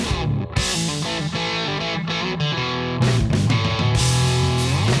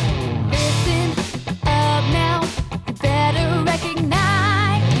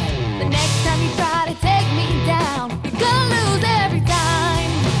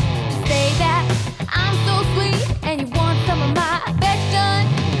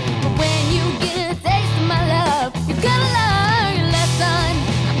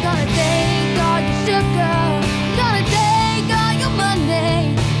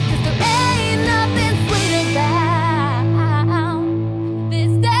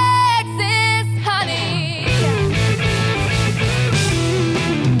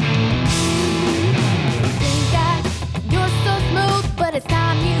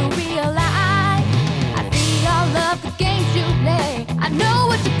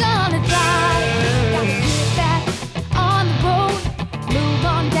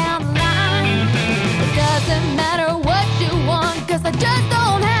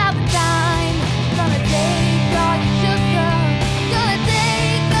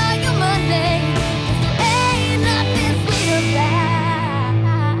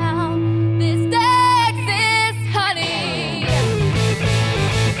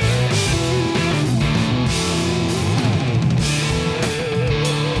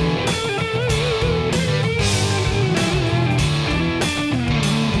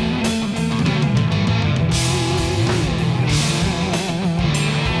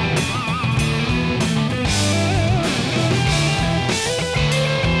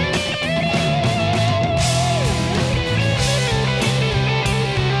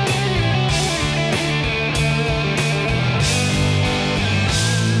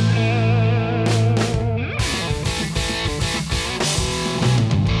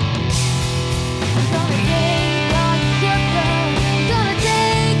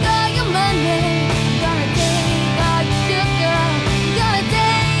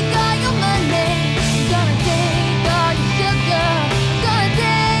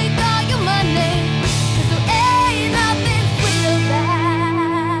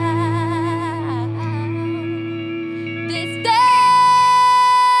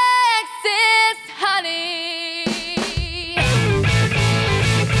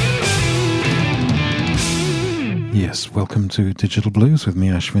Yes, welcome to Digital Blues with me,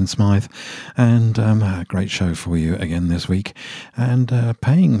 Ashwin Smythe, and a great show for you again this week. And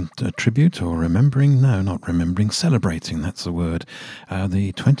paying a tribute, or remembering, no, not remembering, celebrating, that's the word,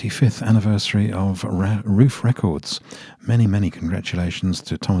 the 25th anniversary of Roof Records. Many, many congratulations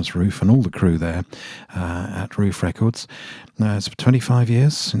to Thomas Roof and all the crew there at Roof Records. It's 25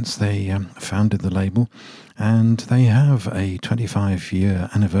 years since they founded the label. And they have a 25-year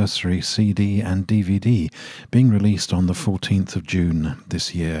anniversary CD and DVD being released on the 14th of June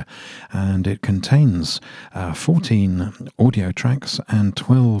this year. And it contains 14 audio tracks and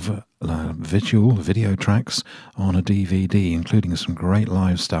 12 video tracks on a DVD, including some great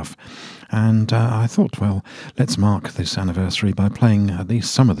live stuff. And I thought, well, let's mark this anniversary by playing at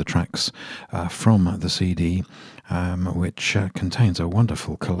least some of the tracks from the CD, which contains a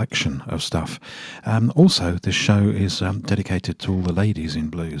wonderful collection of stuff. Also, this show is dedicated to all the ladies in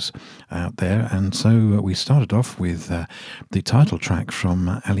blues out there, and so we started off with the title track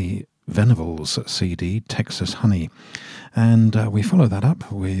from Ali Venable's CD, Texas Honey. And we follow that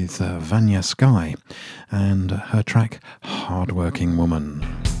up with Vanya Sky and her track, Hardworking Woman.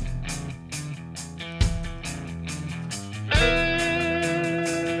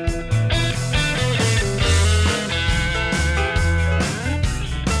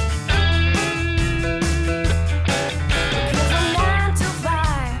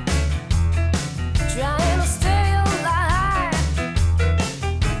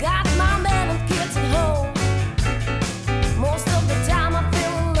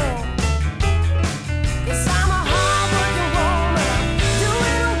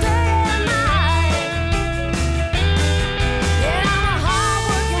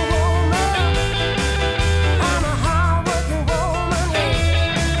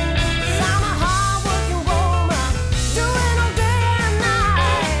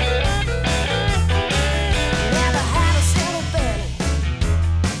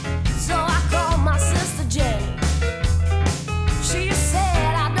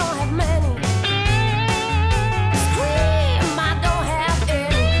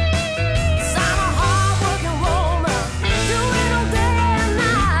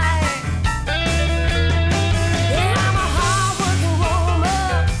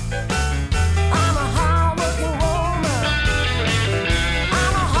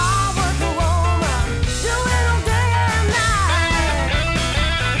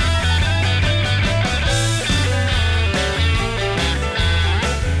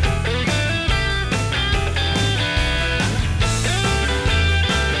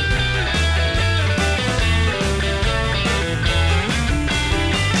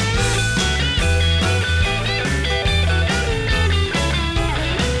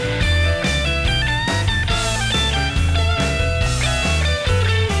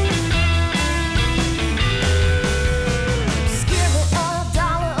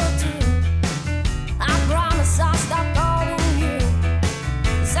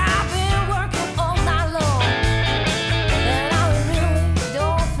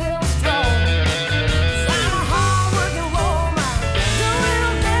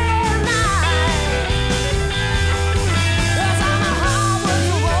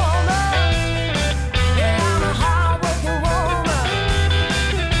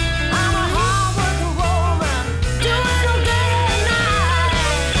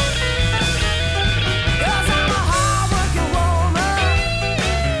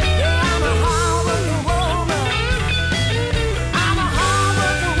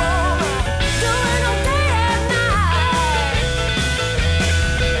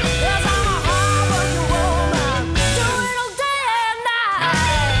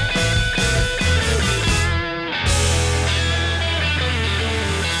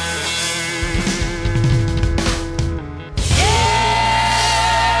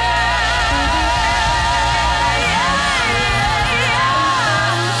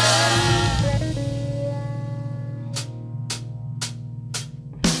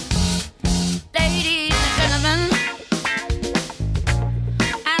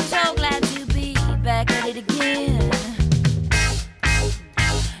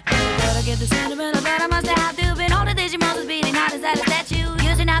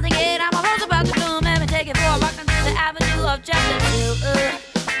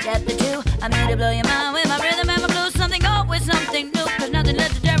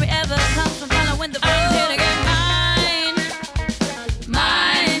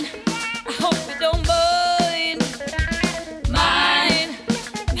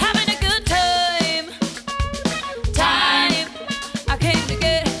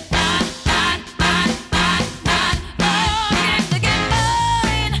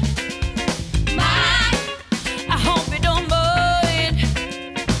 I hope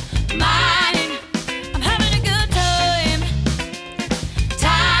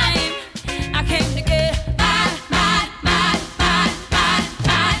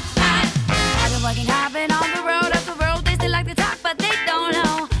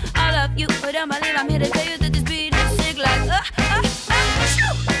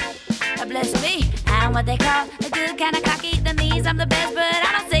what they call a good kind of cocky. That means I'm the best, but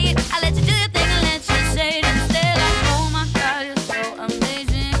I don't say it. I let you do your thing and let you say it instead. Like, oh my God, you're so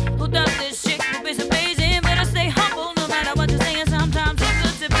amazing. Who thought this chick would be so amazing? But I stay humble no matter what you're saying. Sometimes it's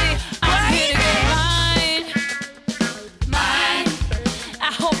good to be. I'm here to get mine, mine.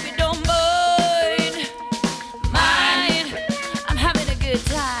 I hope you don't mind, mine. I'm having a good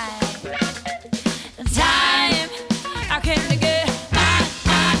time. Time I came to get mine,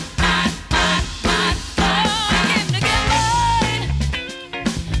 mine, mine, mine, mine. Oh, I came to get mine,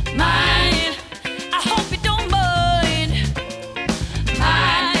 mine. I hope you don't mind,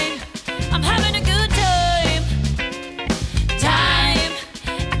 mine. I'm having a good time. Time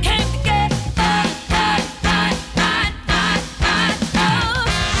I came to get mine, mine, mine, mine, mine, mine. Oh.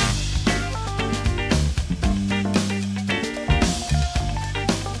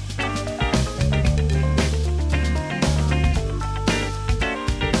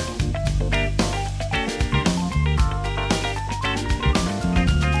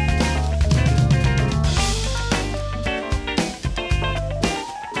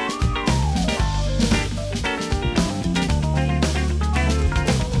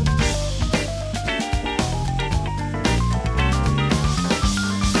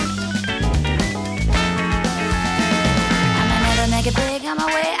 I'ma never make it big on my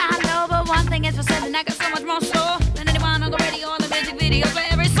way, I know. But one thing is for certain, I got so much more soul than anyone on the radio or the music videos. Where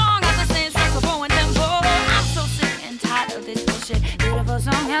every song has the same structure, flow and tempo. I'm so sick and tired of this bullshit. Beautiful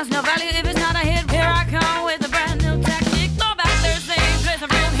song has no value if it's not a hit. Here I come with a brand new tactic. Go back there, same place, I'm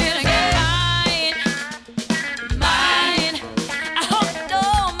real here to get mine, mine. I hope you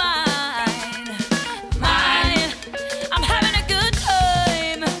don't mind, mine. I'm having a good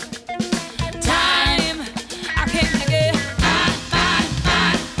time. Time I came to get mine, mine,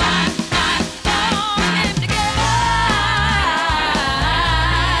 mine, mine, mine. Oh, I came to get mine.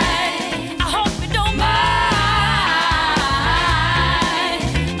 I hope you don't mind.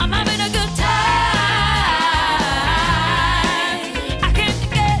 I'm having a good time. I came to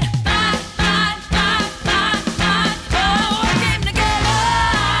get mine, mine, mine, mine, mine. Oh, I came to get mine.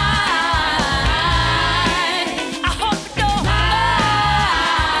 I hope you don't mind.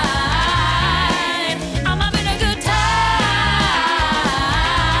 I'm having a good time.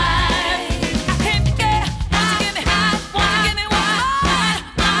 I came to get. Won't you give me high? Won't you give me what's mine?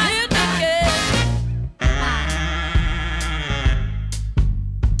 I'm here to get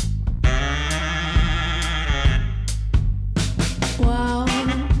Whoa,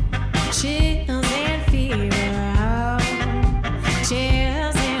 chills and fever, oh.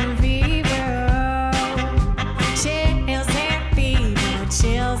 Chills and fever, oh. Chills and fever,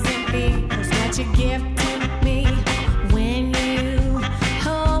 chills and fever is what you give to me when you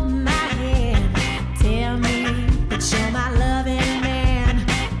hold my hand. Tell me that you're my loving man.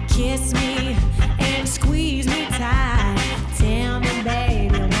 Kiss me and squeeze me tight. Tell me,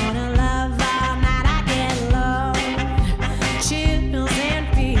 baby, wanna love all night. I get low. Chills and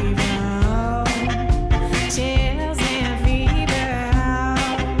fever, oh. Chills and fever, oh.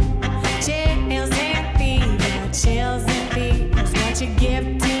 Chills and fever, chills and fever is what you give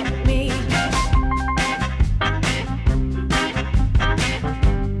to me.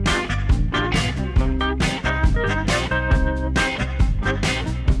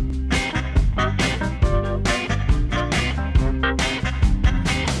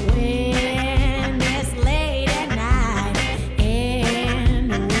 When it's late at night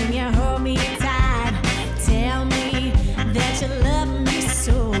and when you hold me tight, tell me that you love me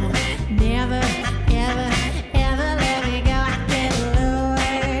so. Never, ever, ever let me go. I get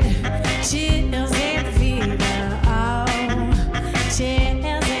lowered. Chills and fever, oh.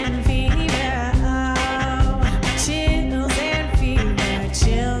 Chills and fever, oh. Chills and fever,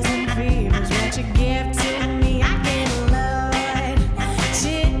 chills and fever is what you give to me. I get lowered.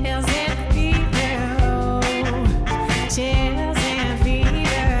 Chills and fever, oh. Chills and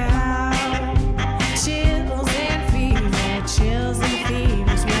fever, oh. Chills and fever, chills and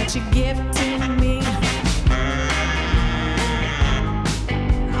fever is what you give to me.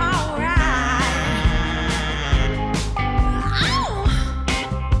 All right. Oh.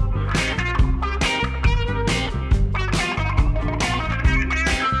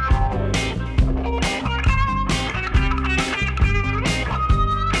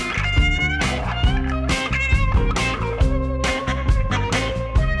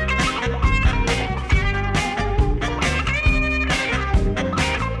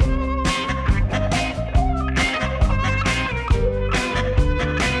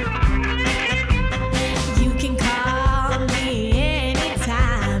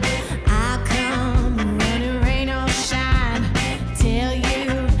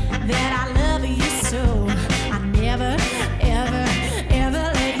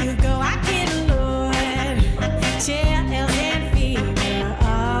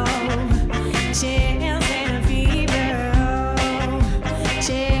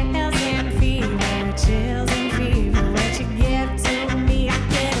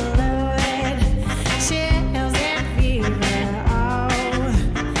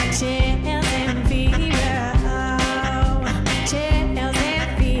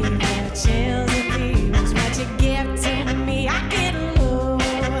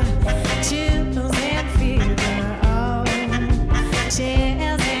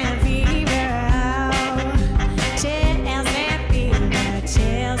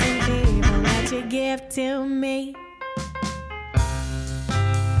 give to me.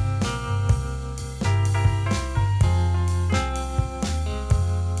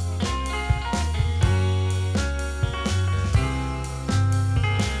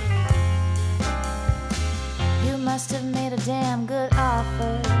 You must have made a damn good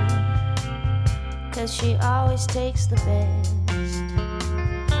offer, 'cause she always takes the best.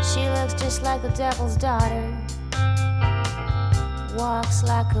 She looks just like the devil's daughter, walks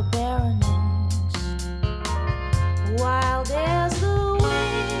like a baroness, wild as the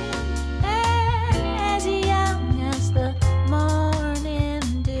wind, as young as the morning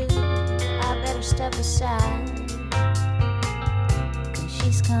dew. I better step aside, 'cause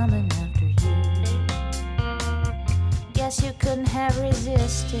she's coming after you. Guess you couldn't have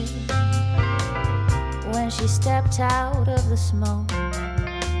resisted when she stepped out of the smoke,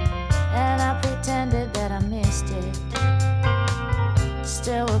 and I pretended that I missed it,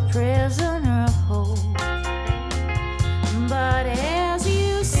 still a prisoner of hope. But as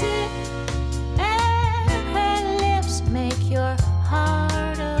you sit and her lips make your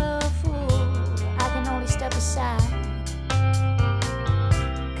heart a fool, I can only step aside,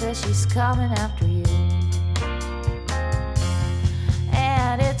 'cause she's coming after you.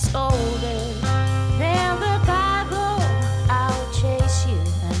 And it's older than the Bible. I'll chase you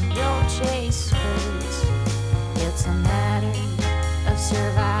and you'll chase hers. It's a matter of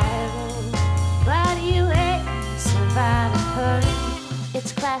survival, but you ain't surviving her.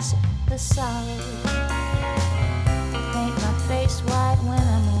 It's classic, the sorrow. Paint my face white when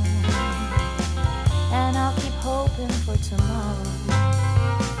I'm alone, and I'll keep hoping for tomorrow,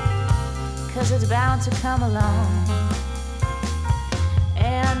 'cause it's bound to come along.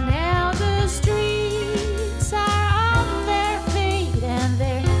 And now the streets are on their feet and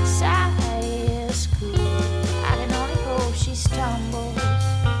their sigh is cool. I can only hope she stumbles,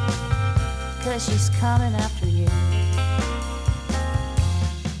 'cause she's coming after you.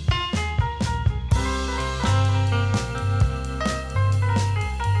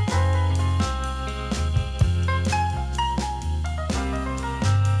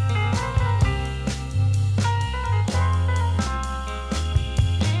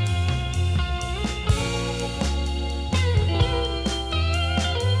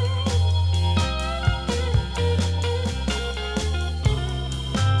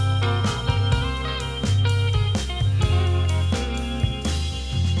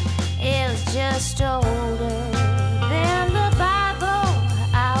 Just older than the Bible.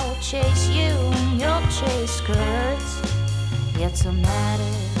 I'll chase you and you'll chase skirts. It's a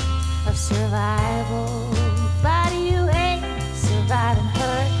matter of survival, but you ain't surviving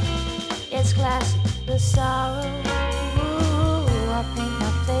her. It's classic, the sorrow. Ooh, I'll paint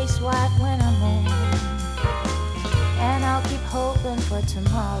my face white when I'm home, and I'll keep hoping for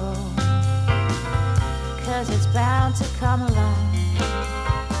tomorrow, 'cause it's bound to come along.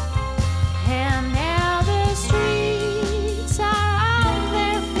 And now the streets are on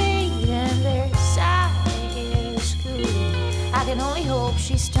their feet and their sight is cool. I can only hope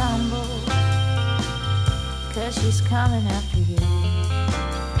she stumbles, 'cause she's coming after you.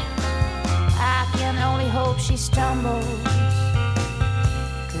 I can only hope she stumbles,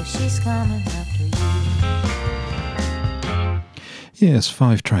 'cause she's coming after you. Yes,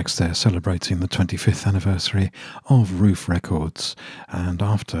 5 tracks there celebrating the 25th anniversary of Roof Records. And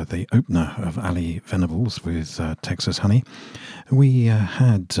after the opener of Ali Venables with Texas Honey, we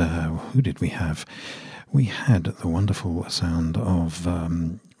had, who did we have? We had the wonderful sound of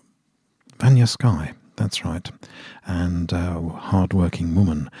Vanya Sky. That's right. And Hard-Working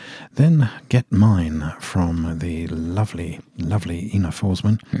Woman. Then Get Mine from the lovely, lovely Ina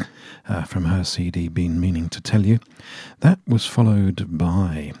Forsman from her CD Been Meaning to Tell You. That was followed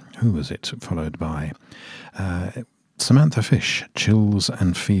by, who was it followed by? Samantha Fish, Chills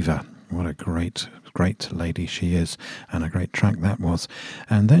and Fever. What a great, great lady she is, and a great track that was.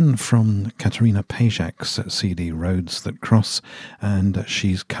 And then from Katerina Pajak's CD Roads That Cross, and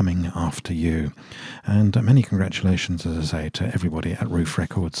She's Coming After You. And many congratulations, as I say, to everybody at Roof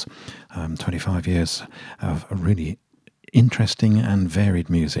Records. 25 years of really interesting and varied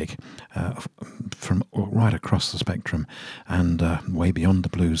music from right across the spectrum, and way beyond the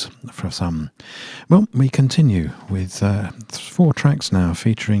blues for some. Well, we continue with 4 tracks now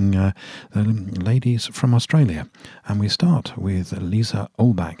featuring the ladies from Australia, and we start with Lisa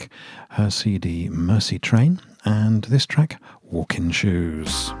Olbach, her CD Mercy Train, and this track Walking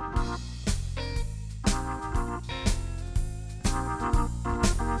Shoes.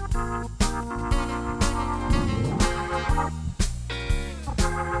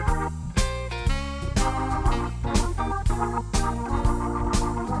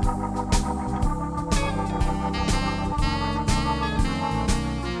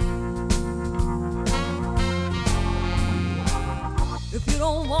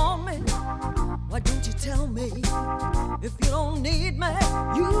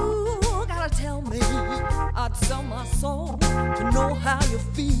 you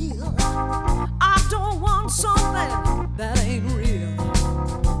feel. I don't want something that ain't real.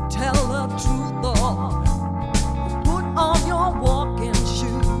 Tell the truth, Lord. Put on your walking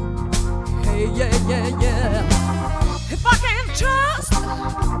shoes. Hey, yeah, yeah, yeah. If I can't trust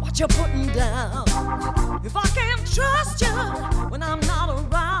what you're putting down, if I can't trust you when I'm not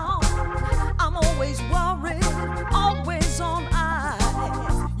around, I'm always worried, always on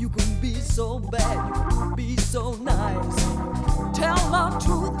eyes. You can be so bad, you can be so nice. Tell the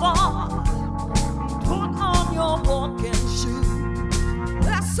truth, Lord. Put on your walking shoes.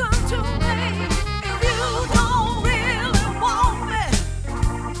 Listen to me. If you don't really want me,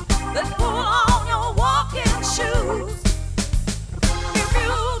 then put on your walking shoes. If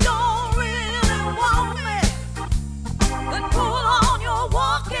you don't really want me, then put on your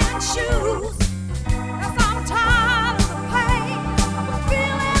walking shoes. 'Cause I'm tired of the pain, of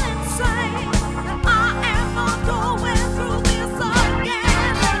feeling insane, and I am not going through this again.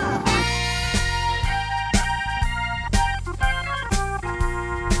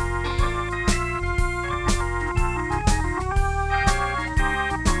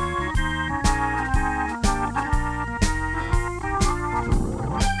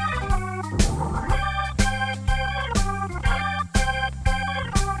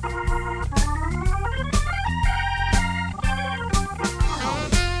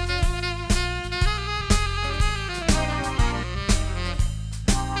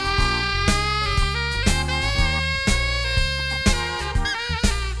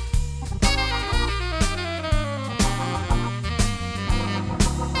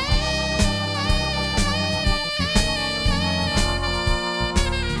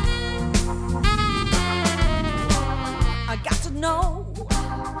 I got to know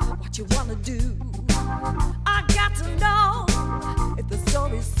what you wanna do. I got to know if the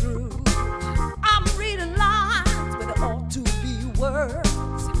story's through. I'm reading lines, but there ought to be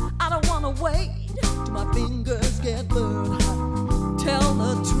words. I don't wanna wait till my fingers get burned. Tell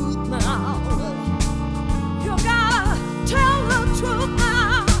the truth now. You gotta tell the truth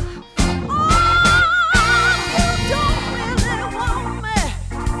now. Oh, you don't really want me,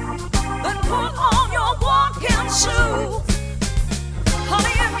 then put on your walking shoes.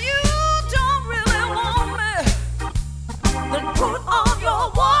 Honey, if you don't really want me, then put on your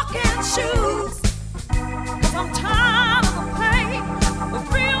walking shoes. 'Cause I'm tired of the pain, of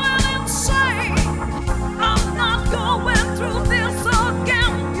feeling insane. I'm not going through this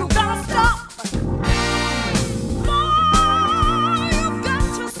again. You gotta stop. Oh, you've got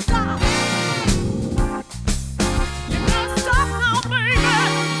to stop. You gotta stop now, baby.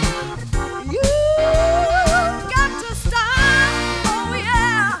 You've got to stop. Oh,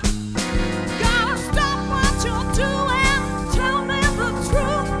 yeah. Gotta stop what you're doing. Tell me the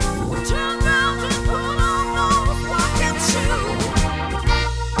truth. Turn round and put on those walking shoes.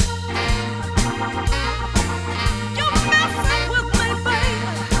 You're messing with me,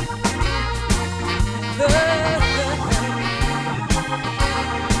 baby.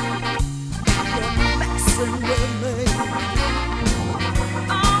 You're messing with me.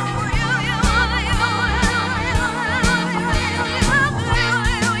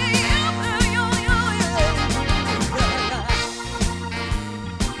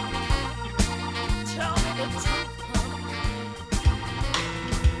 Tell me the truth, honey.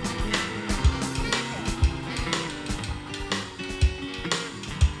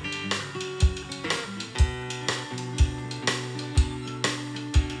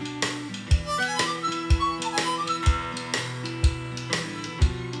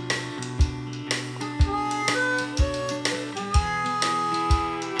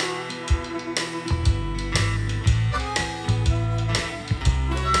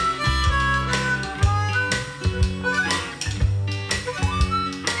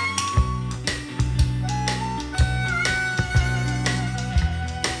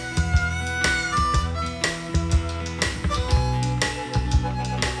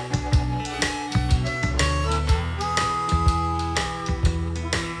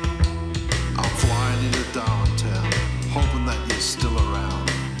 I'm flying into downtown, hoping that you're still around.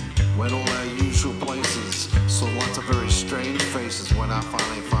 Went all our usual places, saw lots of very strange faces. When I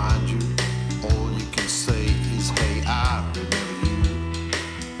finally find you, all you can say is, hey, I remember you.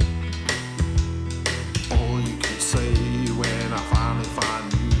 All you can say when I finally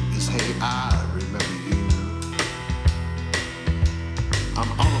find you is, hey, I remember you.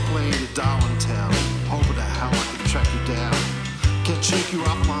 I'm on a plane to Darwintown, hoping to how I can track you down. Can't shake you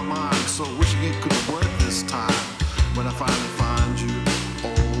off my mind, so wishing it could work this time. When I finally find you,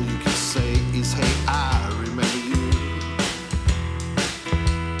 all you can say is, hey, I remember you.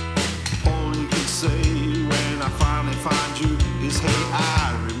 All you can say when I finally find you is, hey, I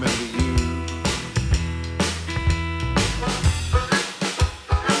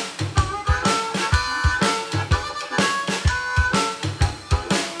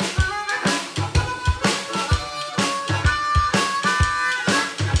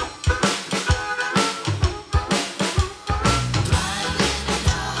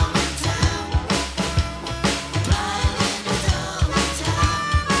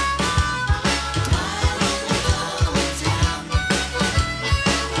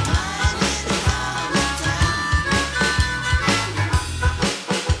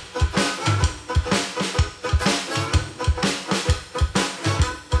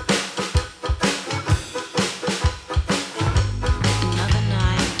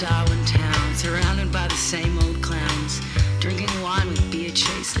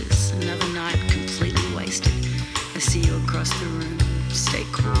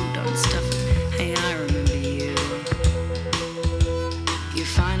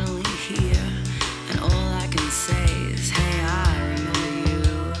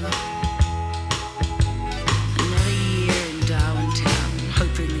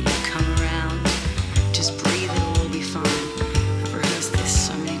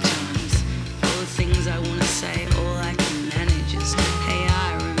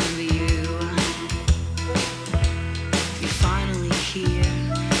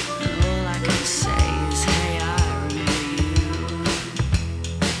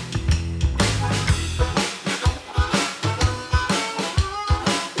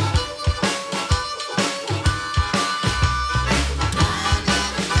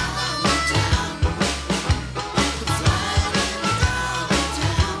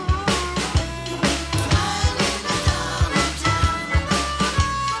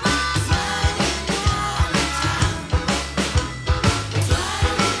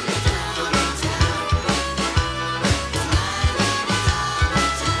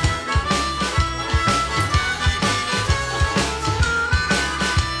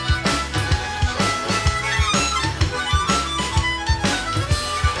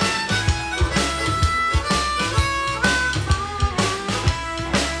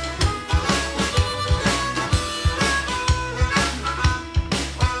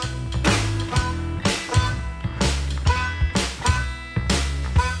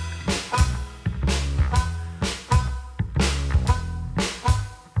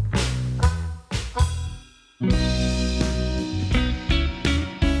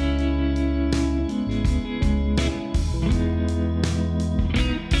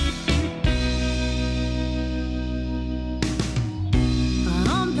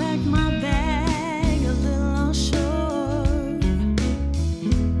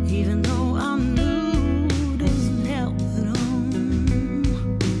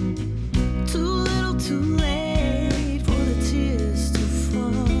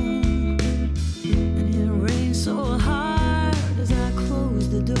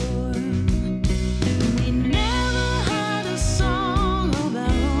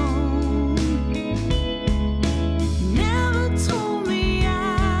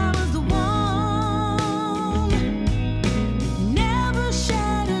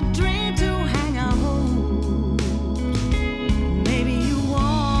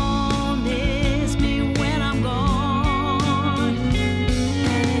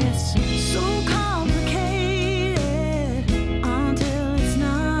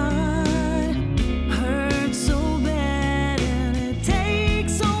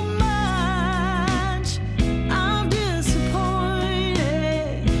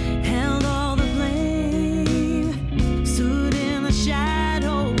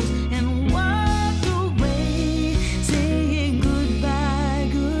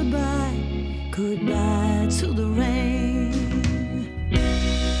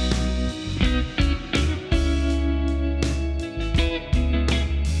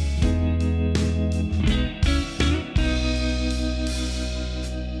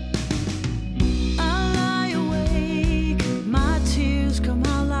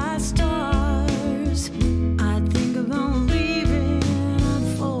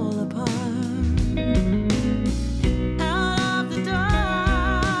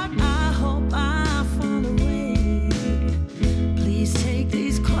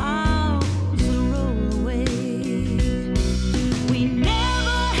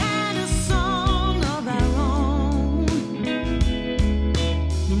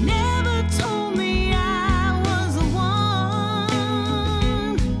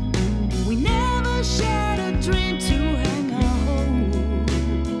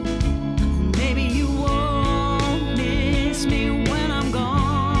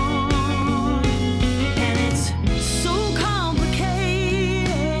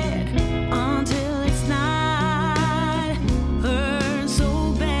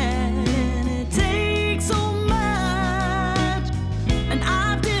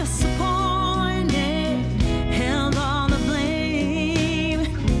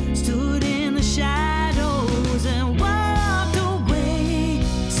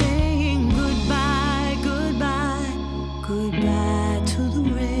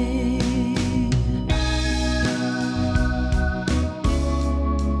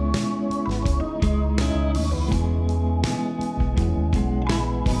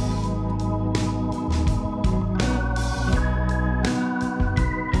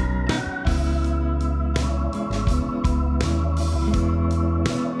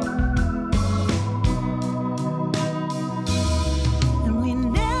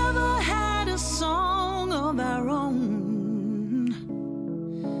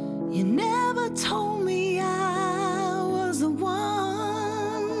You never told me I was the one.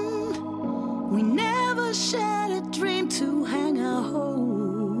 We never shared a dream to hang our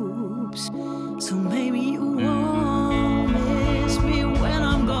hopes. So maybe you won't miss me when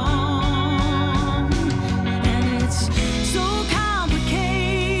I'm gone. And it's so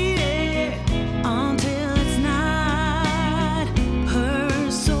complicated until it's not.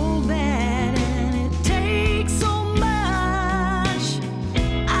 Hurts so bad and it takes so much.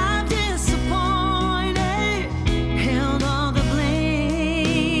 I've disappointed, held all the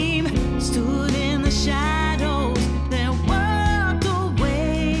blame, stood in the shadows, then walked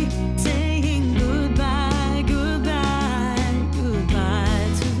away, saying goodbye, goodbye, goodbye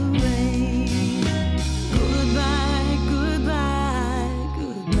to the rain. Goodbye, goodbye,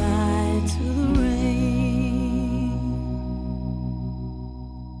 goodbye to the rain.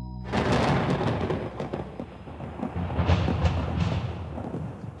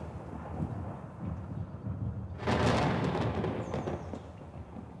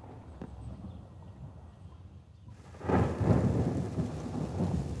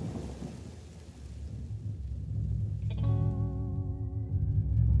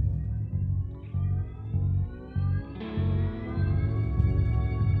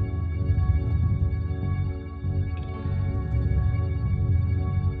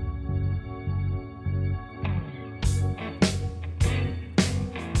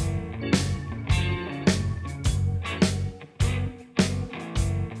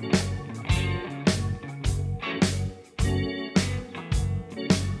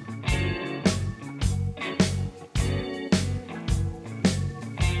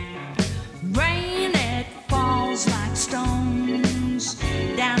 Rain, it falls like stones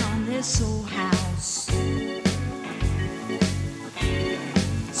down on this old house.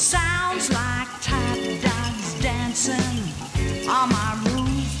 Sounds like tap dogs dancing on my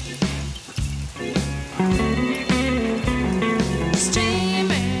roof.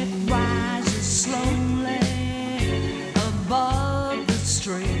 Steam, it rises slowly above the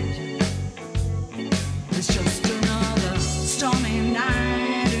street. It's just another stormy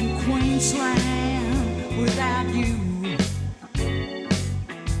night in Queensland without you.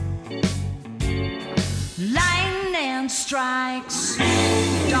 Lightning strikes,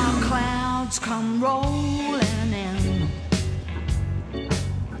 dark clouds come rolling in.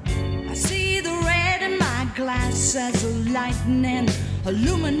 I see the red in my glass as the lightning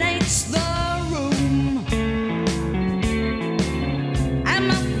illuminates the room. And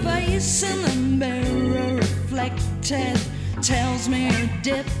my face in the mirror reflected tells me a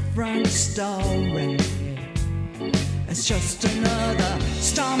different story. It's just another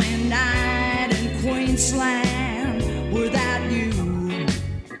stormy night in Queensland without you.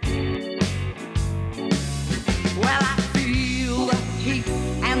 Well, I feel the heat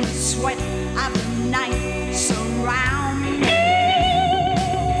and the sweat of the night surround me.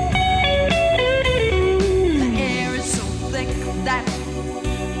 The air is so thick that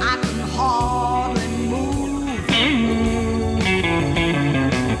I can hardly move.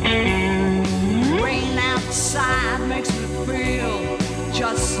 Rain outside makes me feel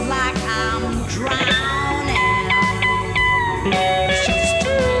just like I'm drowning. It's just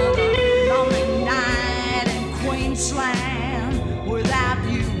another lonely night in Queensland without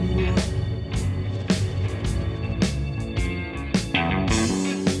you.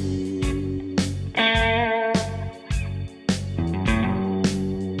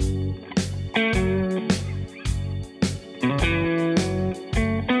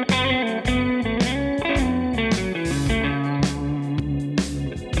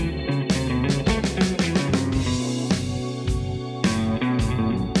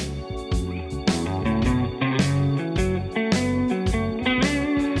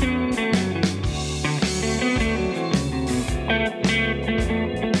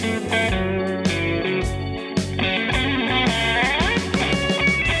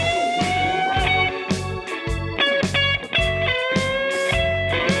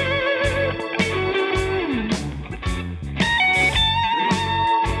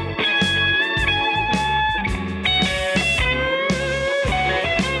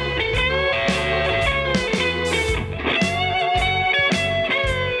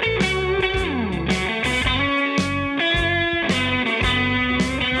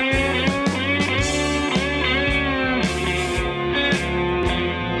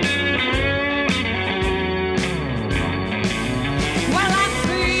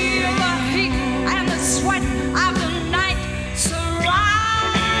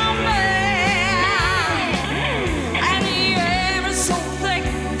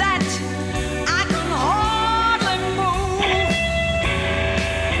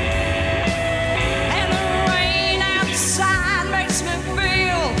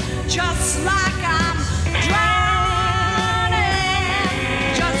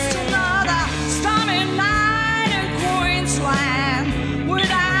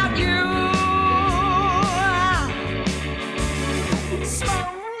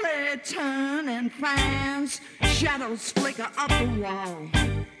 shines, shadows flicker up the wall.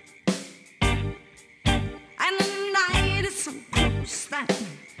 And the night is so close that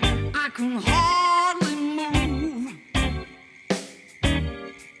I can hardly move.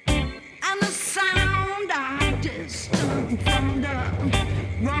 And the sound of distant thunder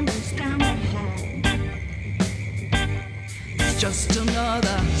rumbles down the hall. It's just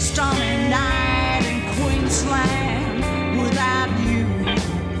another stormy night in Queensland without you.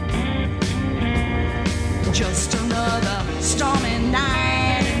 Just another stormy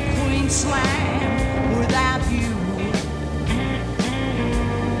night in Queensland without you.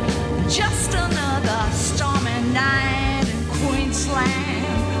 Just another stormy night in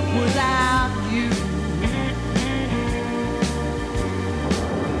Queensland without you.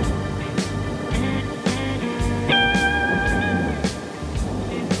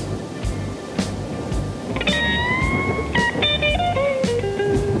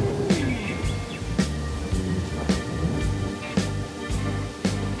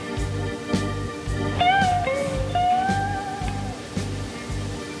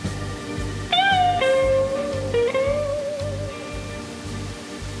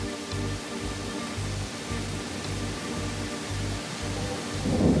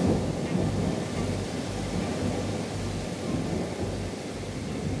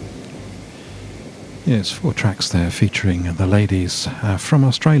 Yes, 4 tracks there featuring the ladies from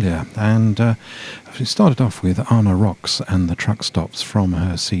Australia, and we started off with Anna Rocks and the Truck Stops from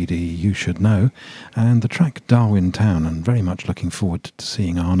her CD You Should Know, and the track Darwin Town, and very much looking forward to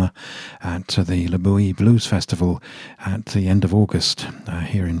seeing Anna at the Le Bouilly Blues Festival at the end of August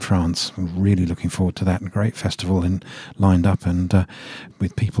here in France. Really looking forward to that. A great festival lined up, and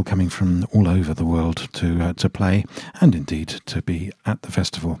with people coming from all over the world to play and indeed to be at the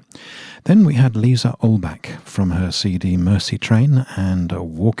festival. Then we had Lisa Olbach from her CD Mercy Train and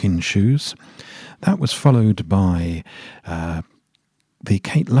Walk-In Shoes. That was followed by the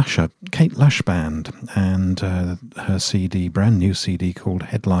Kate Lush Band and her CD, brand new CD called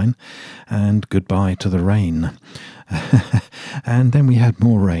Headline, and Goodbye to the Rain. And then we had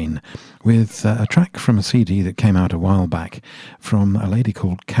more rain with a track from a CD that came out a while back from a lady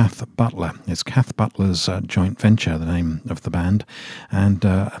called Kath Butler. It's Kath Butler's joint venture, the name of the band, and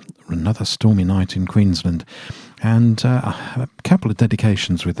another stormy night in Queensland. And a couple of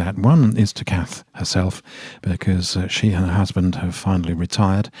dedications with that. One is to Kath herself, because she and her husband have finally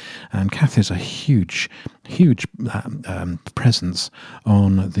retired, and Kath is a huge presence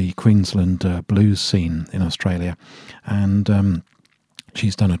on the Queensland blues scene in Australia, and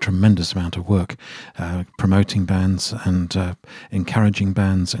she's done a tremendous amount of work promoting bands and encouraging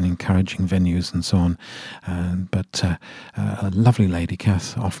bands and encouraging venues and so on. But a lovely lady,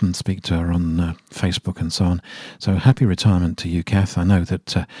 Kath. Often speak to her on Facebook and so on. So happy retirement to you, Kath. I know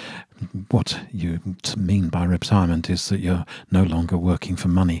that what you mean by retirement is that you're no longer working for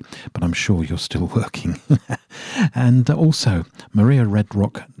money, but I'm sure you're still working. And also Maria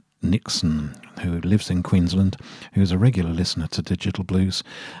Redrock Nixon, who lives in Queensland, who's a regular listener to Digital Blues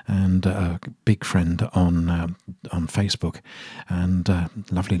and a big friend on Facebook, and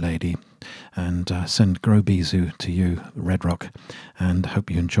lovely lady. And send Grobizu to you, Redrock, and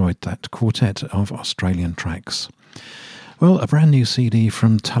hope you enjoyed that quartet of Australian tracks. Well, a brand new CD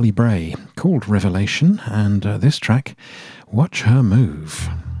from Tully Bray called Revelation, and this track, Watch Her Move.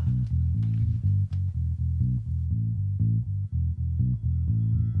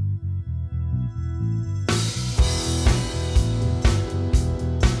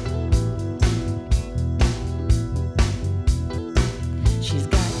 She's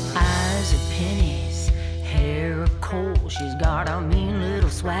got eyes of pennies, hair of coal. She's got a mean little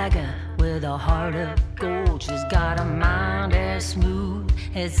swagger with a heart of gold. She's got a mind as smooth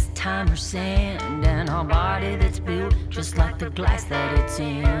as time or sand, and a body that's built just like the glass that it's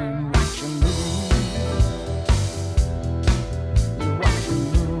in. Watch her move. You watch her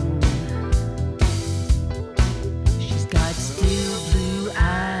move. She's got steel blue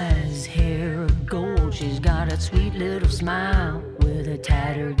eyes, hair of gold. She's got a sweet little smile with a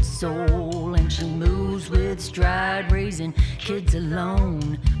tattered soul, and she moves with stride, raising kids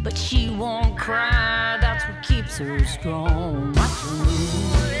alone. But she won't cry, that's what keeps her strong. Watch her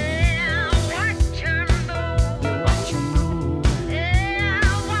move. Watch her move. You watch her move.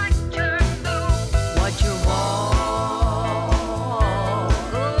 Watch her move. Watch her walk.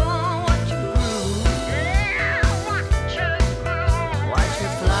 Oh, watch her groove. Watch her groove. Watch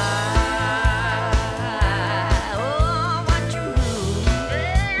her fly. Oh, watch her move.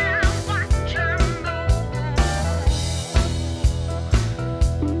 Watch her move.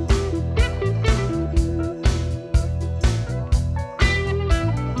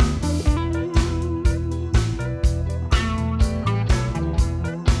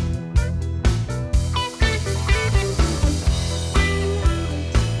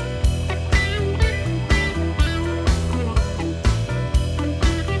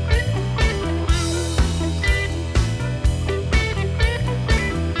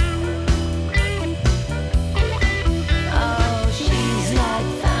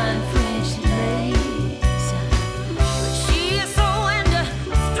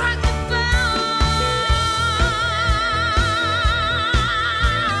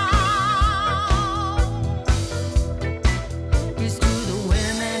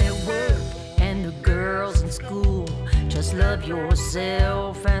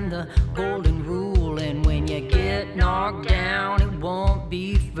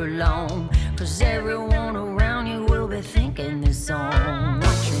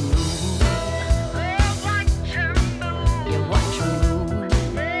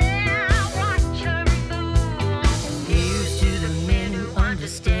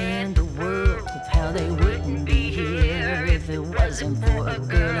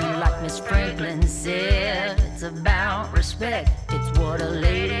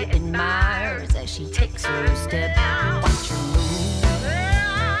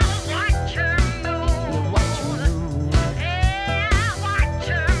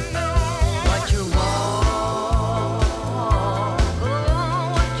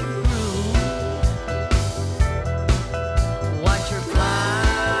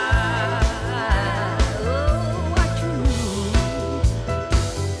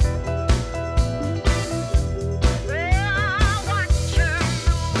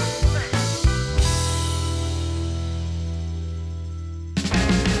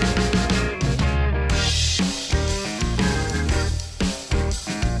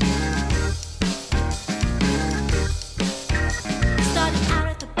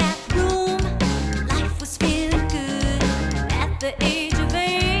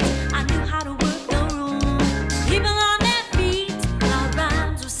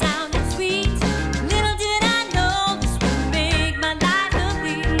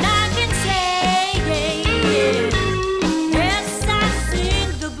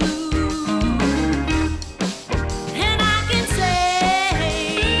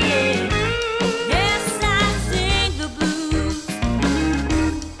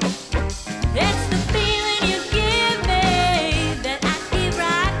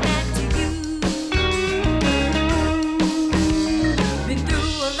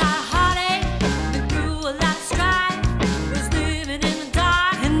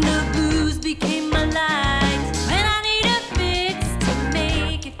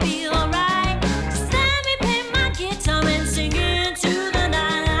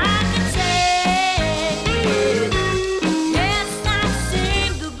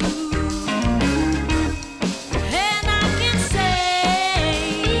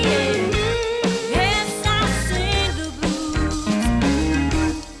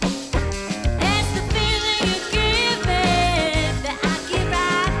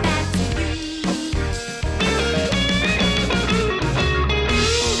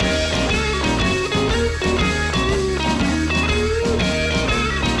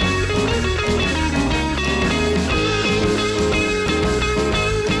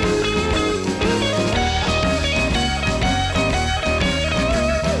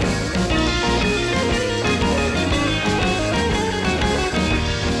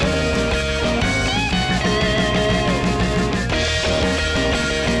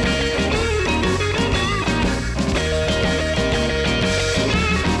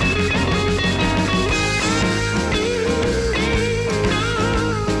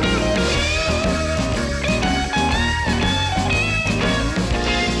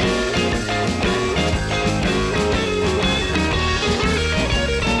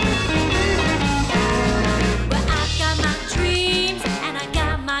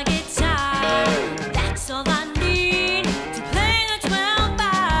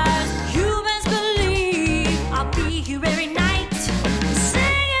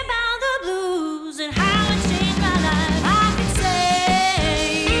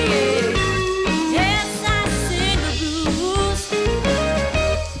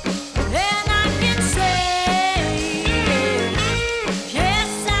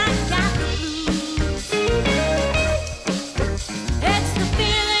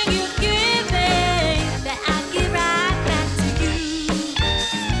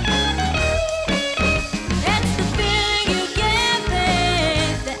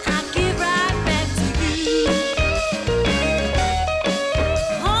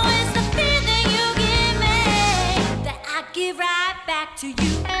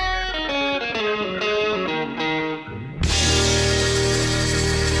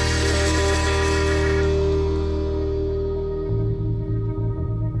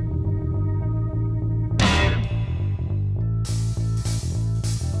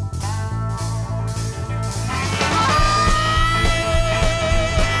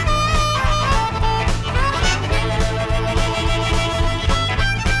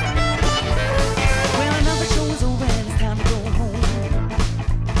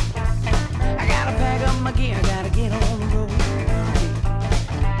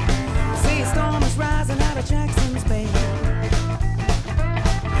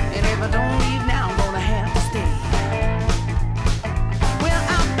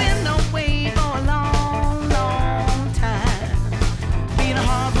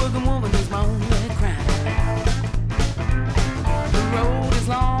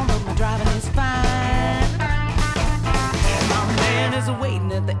 driving is fine. My man is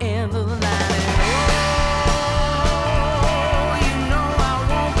waiting at the end of the line. And you know I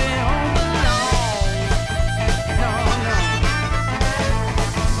won't be home alone. No, no.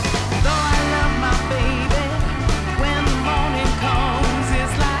 Though I love my baby, when the morning comes,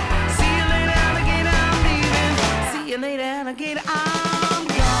 it's like, see you later, alligator, I'm leaving. See you later, alligator, I'm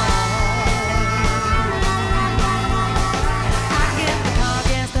gone. I get the car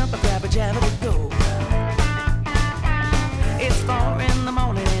gassed up, I grab a jab to go. It's 4 in the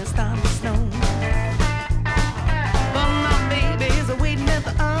morning and it's starting to snow. But my baby's waiting at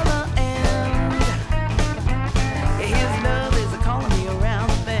the other end. His love is calling me around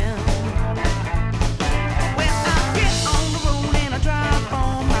the bend. Well, I get on the road and I drive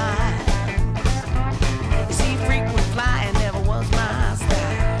for miles. You see, frequent flying never was my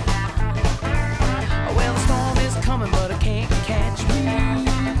style. Well, the storm is coming, but it can't catch me.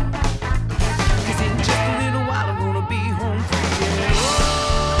 'Cause in just a little while I'm gonna be home free.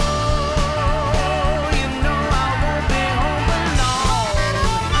 Oh, you know I won't be home alone.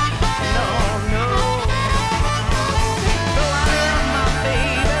 No, no. Though I love my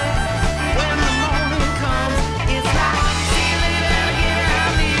baby, when the morning comes, it's like, see you later, alligator,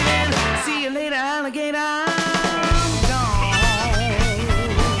 I'm leaving. See you later, alligator, I'm gone.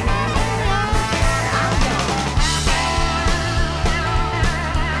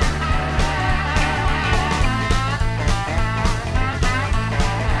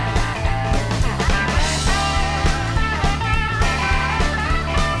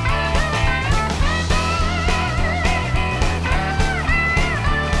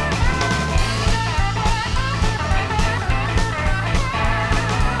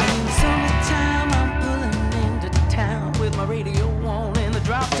 In summertime, I'm pulling into town with my radio on and the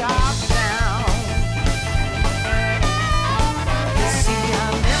drop top down. You see, I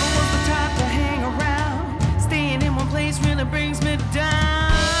never was the type to hang around. Staying in one place really brings me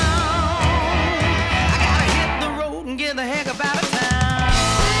down. I gotta hit the road and get the heck up out of town.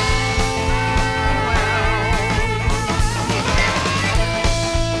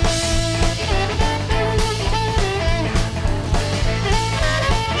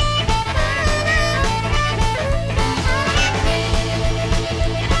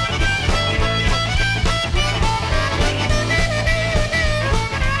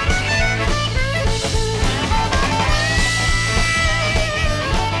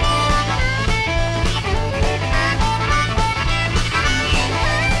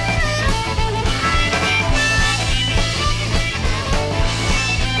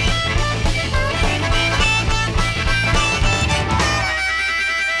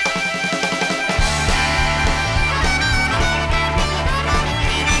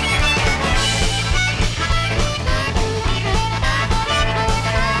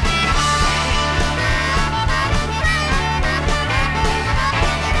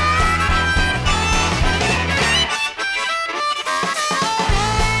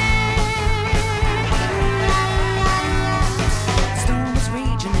 Storm is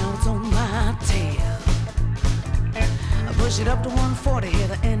raging, now it's on my tail. I push it up to 140, hear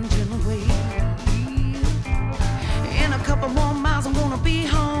the engine wheel. In a couple more miles, I'm gonna be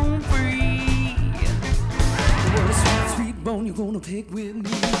home free. What a sweet, sweet bone you're gonna pick with me.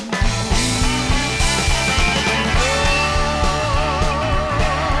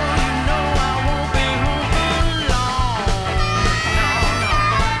 You know I won't be home for long.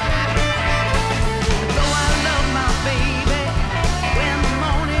 Though I love my baby, when the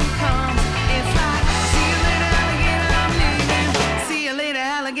morning comes, it's like, see you later, alligator, I'm leaving. See you later,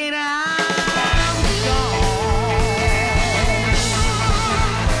 alligator, I'm gone.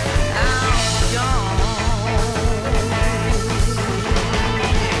 I'm gone.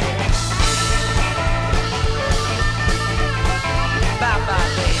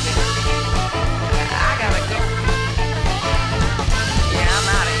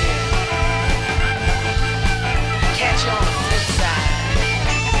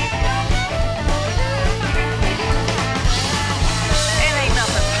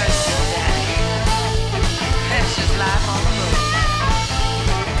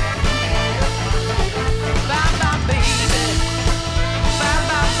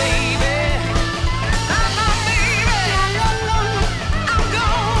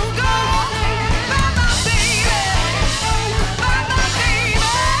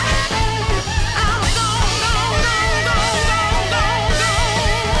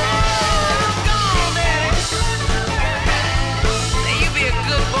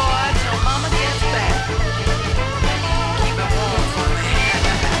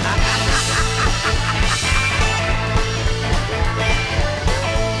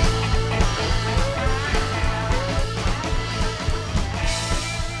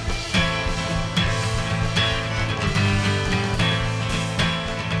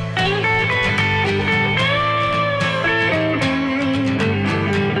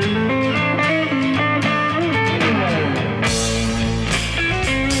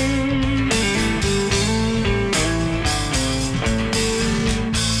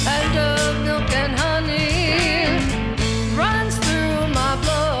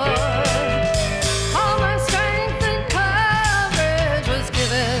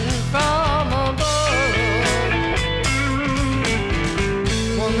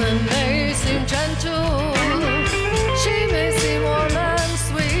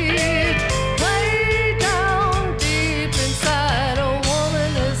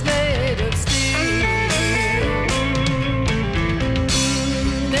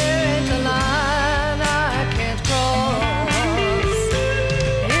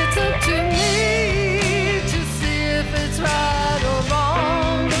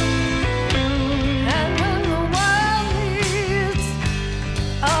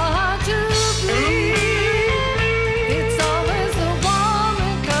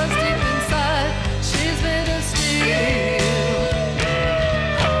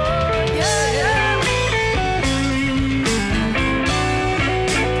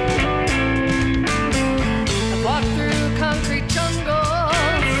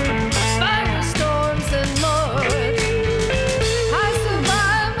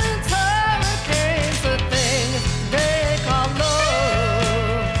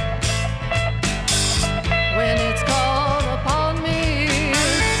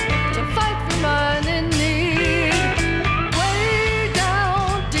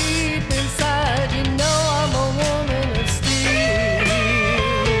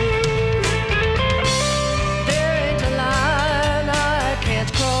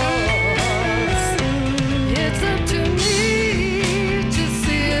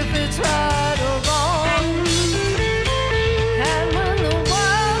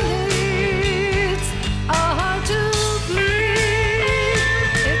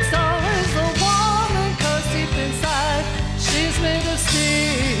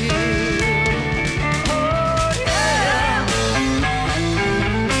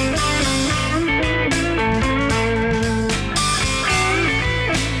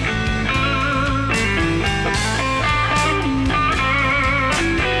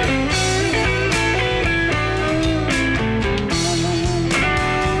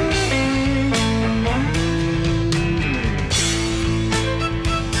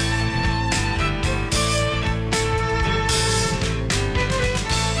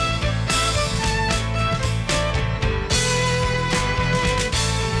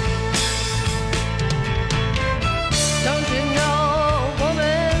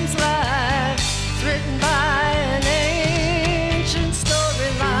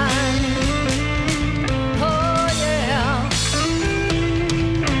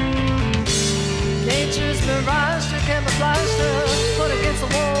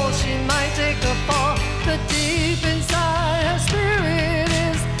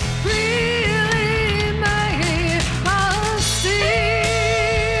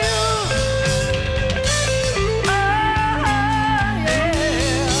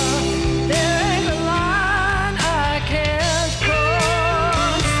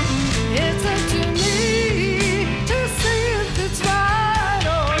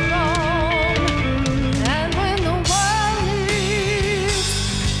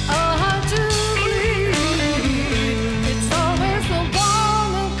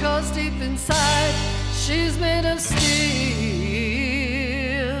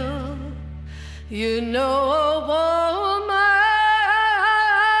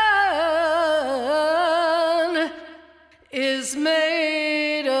 It's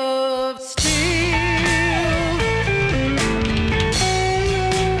made of steel.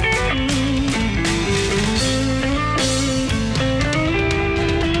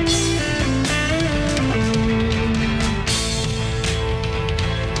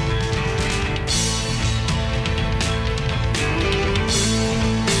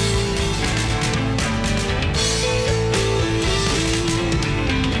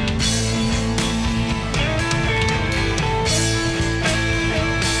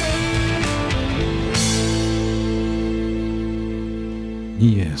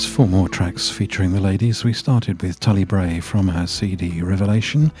 Yes, 4 more tracks featuring the ladies. We started with Tully Bray from her CD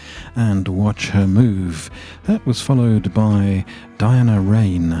Revelation and Watch Her Move. That was followed by Diana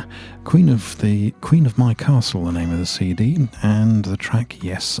Rain, Queen of My Castle, the name of the CD, and the track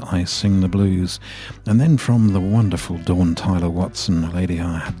Yes, I Sing the Blues. And then from the wonderful Dawn Tyler Watson, a lady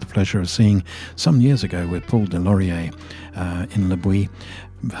I had the pleasure of seeing some years ago with Paul Delaurier in Le Bouilh,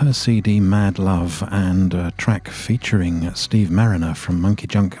 her CD Mad Love, and a track featuring Steve Mariner from Monkey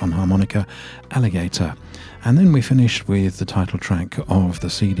Junk on harmonica, Alligator. And then we finished with the title track of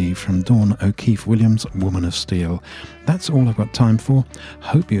the CD from Dawn O'Keefe Williams, Woman of Steel. That's all I've got time for.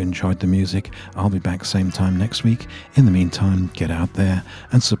 Hope you enjoyed the music. I'll be back same time next week. In the meantime, get out there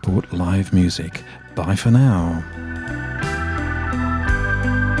and support live music. Bye for now.